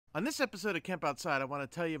On this episode of Camp Outside, I want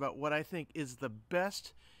to tell you about what I think is the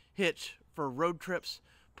best hitch for road trips,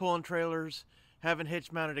 pulling trailers, having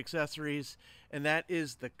hitch mounted accessories, and that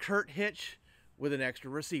is the Curt hitch with an extra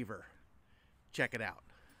receiver. Check it out.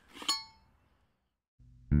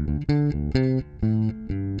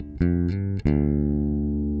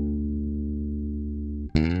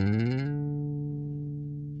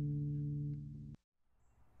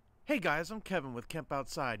 Hey guys, I'm Kevin with Camp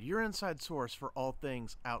Outside, your inside source for all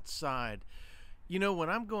things outside. You know, when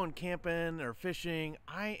I'm going camping or fishing,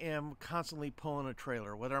 I am constantly pulling a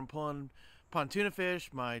trailer, whether I'm pulling pontoon fish,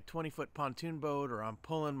 my 20-foot pontoon boat, or I'm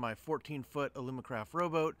pulling my 14-foot Alumacraft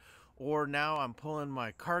rowboat, or now I'm pulling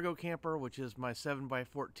my cargo camper, which is my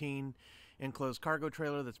 7x14 enclosed cargo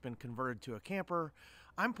trailer that's been converted to a camper.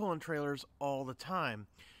 I'm pulling trailers all the time.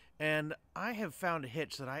 And I have found a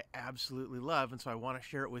hitch that I absolutely love, and so I want to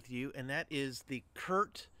share it with you, and that is the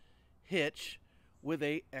Curt hitch with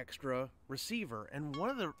a extra receiver. And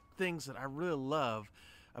one of the things that I really love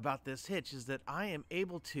about this hitch is that I am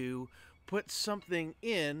able to put something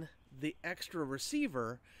in the extra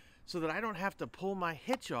receiver so that I don't have to pull my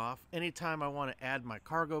hitch off anytime I want to add my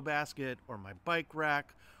cargo basket or my bike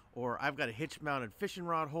rack, or I've got a hitch mounted fishing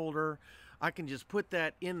rod holder. I can just put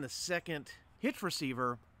that in the second hitch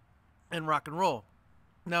receiver and rock and roll.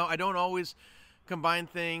 Now, I don't always combine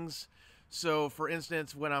things. So for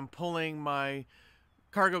instance, when I'm pulling my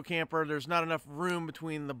cargo camper, there's not enough room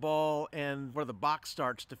between the ball and where the box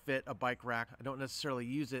starts to fit a bike rack. I don't necessarily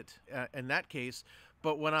use it in that case.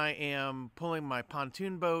 But when I am pulling my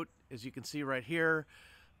pontoon boat, as you can see right here,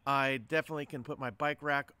 I definitely can put my bike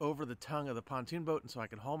rack over the tongue of the pontoon boat, and so I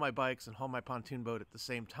can haul my bikes and haul my pontoon boat at the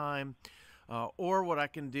same time. Or what I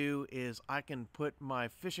can do is I can put my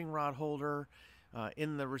fishing rod holder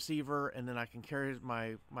in the receiver, and then I can carry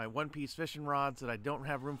my one-piece fishing rods that I don't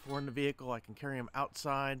have room for in the vehicle. I can carry them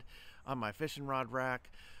outside on my fishing rod rack.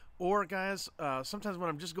 Or guys, sometimes when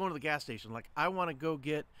I'm just going to the gas station, like I want to go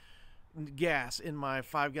get gas in my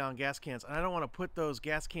 5-gallon gas cans, and I don't want to put those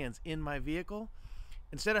gas cans in my vehicle.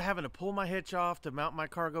 Instead of having to pull my hitch off to mount my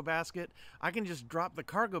cargo basket, I can just drop the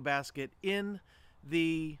cargo basket in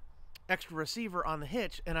the extra receiver on the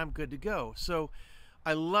hitch and I'm good to go. So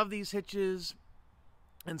I love these hitches,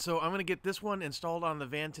 and so I'm going to get this one installed on the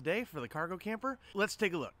van today for the cargo camper. Let's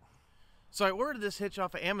take a look. So I ordered this hitch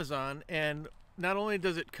off of Amazon, and not only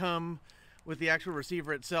does it come with the actual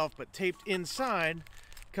receiver itself, but taped inside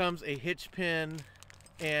comes a hitch pin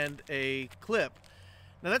and a clip.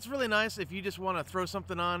 Now that's really nice if you just want to throw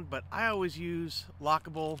something on, but I always use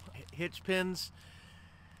lockable hitch pins,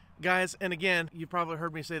 guys. And again, you probably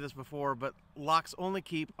heard me say this before, but locks only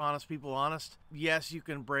keep honest people honest. Yes, you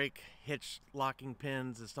can break hitch locking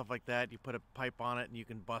pins and stuff like that. You put a pipe on it and you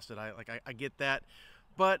can bust it. I get that,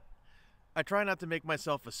 but I try not to make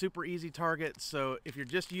myself a super easy target. So if you're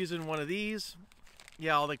just using one of these,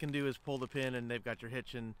 yeah, all they can do is pull the pin and they've got your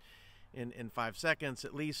hitch in 5 seconds.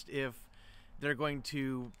 At least if they're going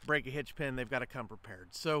to break a hitch pin, they've got to come prepared.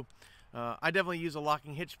 So I definitely use a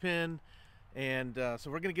locking hitch pin. And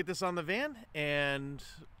so we're going to get this on the van, and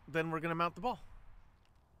then we're going to mount the ball.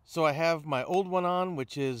 So I have my old one on,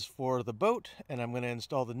 which is for the boat, and I'm going to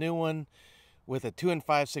install the new one with a 2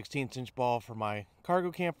 5/16 inch ball for my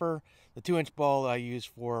cargo camper. The 2-inch ball I use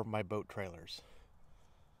for my boat trailers.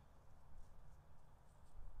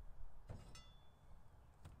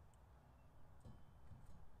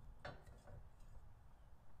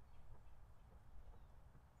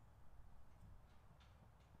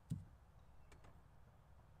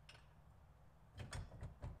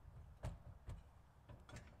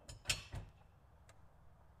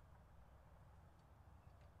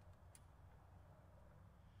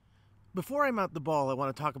 Before I mount the ball, I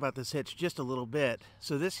want to talk about this hitch just a little bit.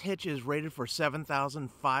 So this hitch is rated for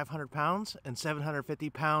 7,500 pounds and 750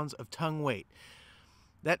 pounds of tongue weight.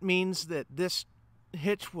 That means that this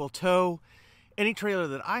hitch will tow any trailer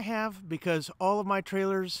that I have, because all of my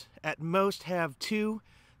trailers at most have two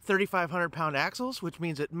 3,500 pound axles, which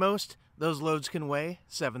means at most those loads can weigh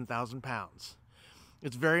 7,000 pounds.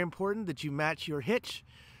 It's very important that you match your hitch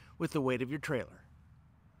with the weight of your trailer.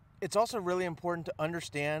 It's also really important to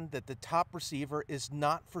understand that the top receiver is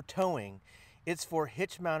not for towing. It's for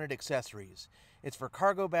hitch-mounted accessories. It's for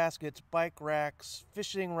cargo baskets, bike racks,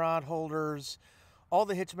 fishing rod holders, all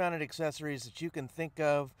the hitch-mounted accessories that you can think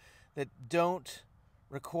of that don't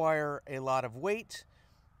require a lot of weight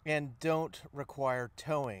and don't require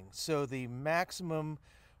towing. So the maximum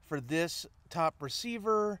for this top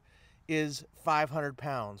receiver is 500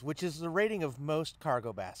 pounds, which is the rating of most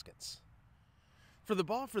cargo baskets. For the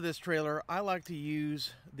ball for this trailer, I like to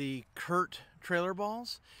use the Curt trailer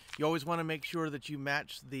balls. You always want to make sure that you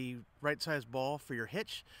match the right size ball for your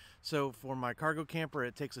hitch. So for my cargo camper,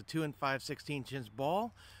 it takes a 2 5/16 inch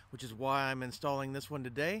ball, which is why I'm installing this one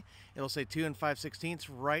today. It'll say 2 5/16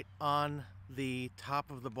 right on the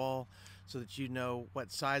top of the ball so that you know what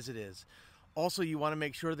size it is. Also, you want to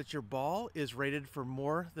make sure that your ball is rated for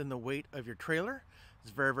more than the weight of your trailer.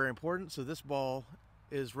 It's very, very important. So this ball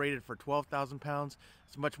is rated for 12,000 pounds.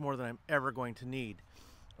 It's much more than I'm ever going to need.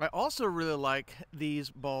 I also really like these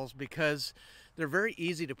balls because they're very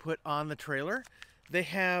easy to put on the trailer. They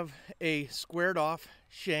have a squared off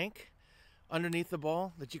shank underneath the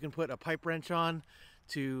ball that you can put a pipe wrench on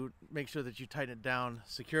to make sure that you tighten it down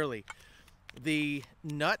securely. The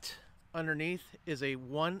nut underneath is a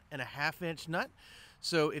 1.5 inch nut.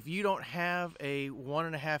 So if you don't have a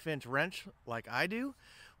 1.5 inch wrench like I do,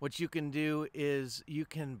 what you can do is you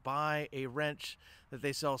can buy a wrench that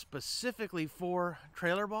they sell specifically for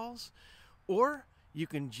trailer balls, or you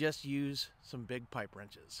can just use some big pipe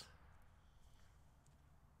wrenches.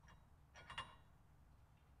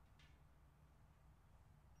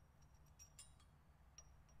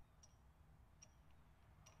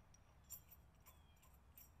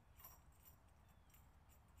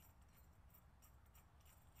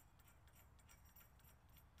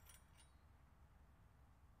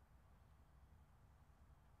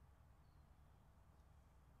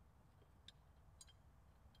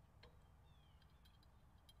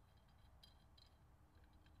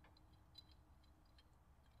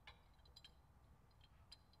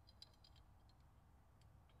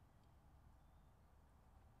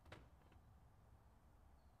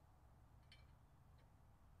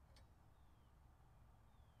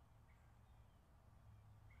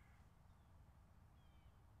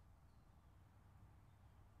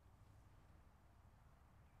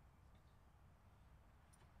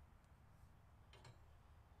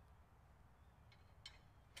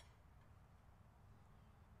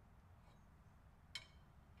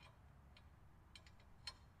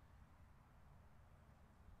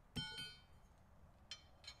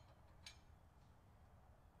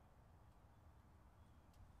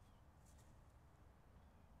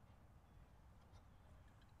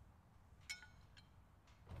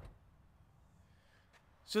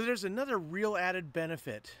 So there's another real added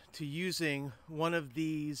benefit to using one of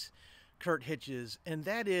these Curt hitches, and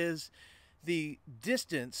that is the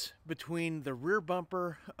distance between the rear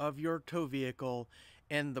bumper of your tow vehicle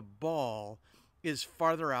and the ball is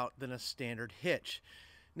farther out than a standard hitch.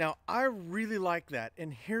 Now, I really like that,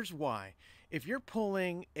 and here's why. If you're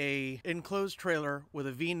pulling a enclosed trailer with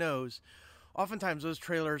a V nose, oftentimes those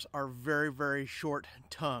trailers are very, very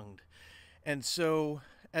short-tongued. And so,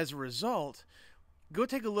 as a result, go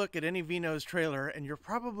take a look at any V-nose trailer and you're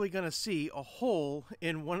probably going to see a hole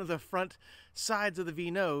in one of the front sides of the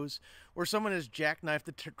V-nose where someone has jackknifed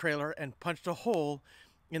the trailer and punched a hole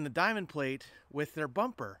in the diamond plate with their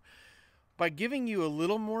bumper. By giving you a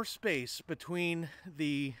little more space between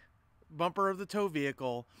the bumper of the tow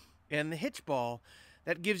vehicle and the hitch ball,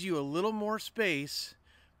 that gives you a little more space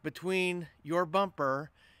between your bumper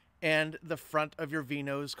and the front of your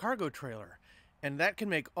V-nose cargo trailer. And that can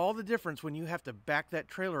make all the difference when you have to back that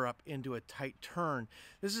trailer up into a tight turn.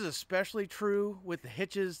 This is especially true with the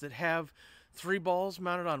hitches that have 3 balls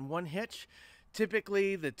mounted on one hitch.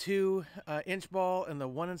 Typically, the 2 inch ball and the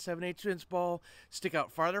 1 7/8 inch ball stick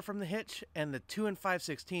out farther from the hitch, and the 2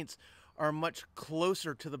 5/16 are much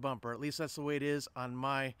closer to the bumper. At least that's the way it is on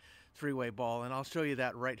my 3-way ball. And I'll show you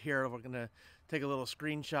that right here. We're going to take a little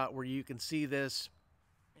screenshot where you can see this.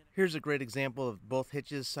 Here's a great example of both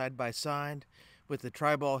hitches side by side, with the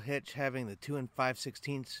tri-ball hitch having the 2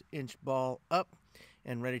 5/16 inch ball up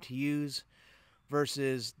and ready to use,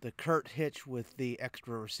 versus the Curt hitch with the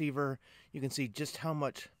extra receiver. You can see just how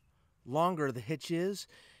much longer the hitch is,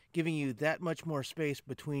 giving you that much more space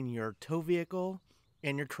between your tow vehicle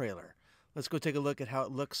and your trailer. Let's go take a look at how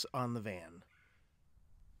it looks on the van.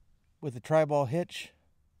 With the tri-ball hitch,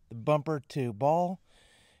 the bumper to ball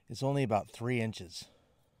is only about 3 inches.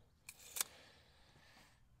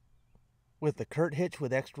 With the Curt hitch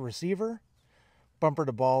with extra receiver, bumper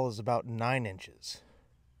to ball is about 9 inches.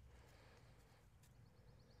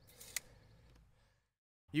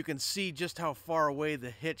 You can see just how far away the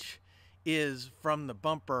hitch is from the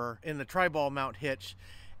bumper in the tri-ball mount hitch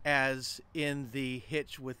as in the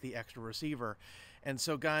hitch with the extra receiver. And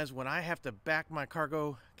so guys, when I have to back my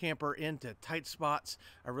cargo camper into tight spots,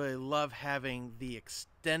 I really love having the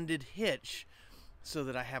extended hitch so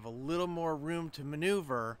that I have a little more room to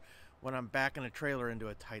maneuver when I'm backing a trailer into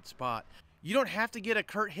a tight spot. You don't have to get a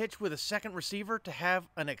Curt hitch with a second receiver to have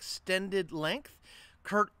an extended length.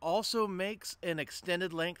 Curt also makes an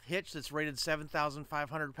extended length hitch that's rated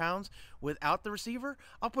 7,500 pounds without the receiver.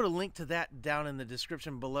 I'll put a link to that down in the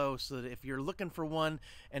description below so that if you're looking for one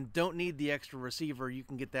and don't need the extra receiver, you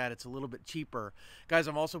can get that. It's a little bit cheaper. Guys,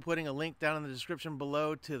 I'm also putting a link down in the description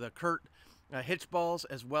below to the Curt hitch balls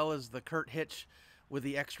as well as the Curt hitch with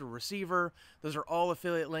the extra receiver. Those are all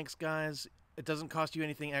affiliate links, guys. It doesn't cost you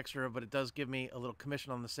anything extra, but it does give me a little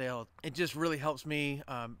commission on the sale. It just really helps me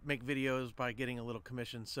make videos by getting a little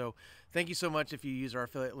commission. So thank you so much if you use our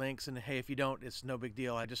affiliate links. And hey, if you don't, it's no big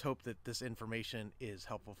deal. I just hope that this information is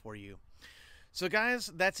helpful for you. So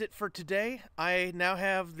guys, that's it for today. I now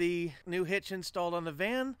have the new hitch installed on the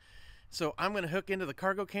van. So I'm going to hook into the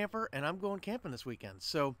cargo camper and I'm going camping this weekend.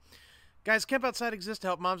 So guys, Camp Outside exists to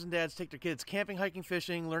help moms and dads take their kids camping, hiking,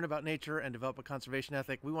 fishing, learn about nature, and develop a conservation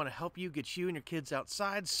ethic. We want to help you get you and your kids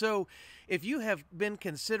outside. So if you have been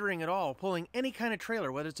considering at all pulling any kind of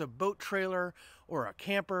trailer, whether it's a boat trailer or a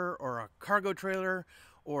camper or a cargo trailer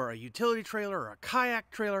or a utility trailer or a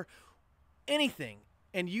kayak trailer, anything,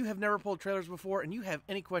 and you have never pulled trailers before and you have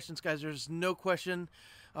any questions, guys, there's no question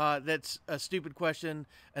that's a stupid question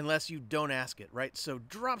unless you don't ask it, right? So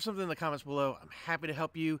drop something in the comments below. I'm happy to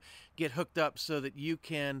help you get hooked up so that you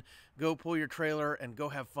can go pull your trailer and go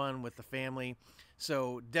have fun with the family.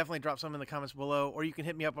 So definitely drop something in the comments below, or you can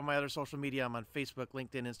hit me up on my other social media. I'm on Facebook,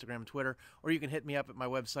 LinkedIn, Instagram, and Twitter, or you can hit me up at my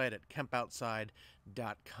website at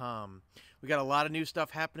campoutside.com. We got a lot of new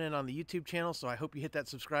stuff happening on the YouTube channel, so I hope you hit that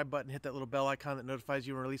subscribe button, hit that little bell icon that notifies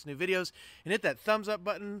you when we release new videos, and hit that thumbs up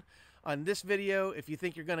button on this video if you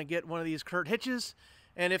think you're going to get one of these Curt hitches.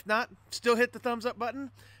 And if not, still hit the thumbs up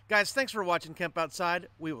button. Guys, thanks for watching Camp Outside.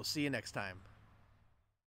 We will see you next time.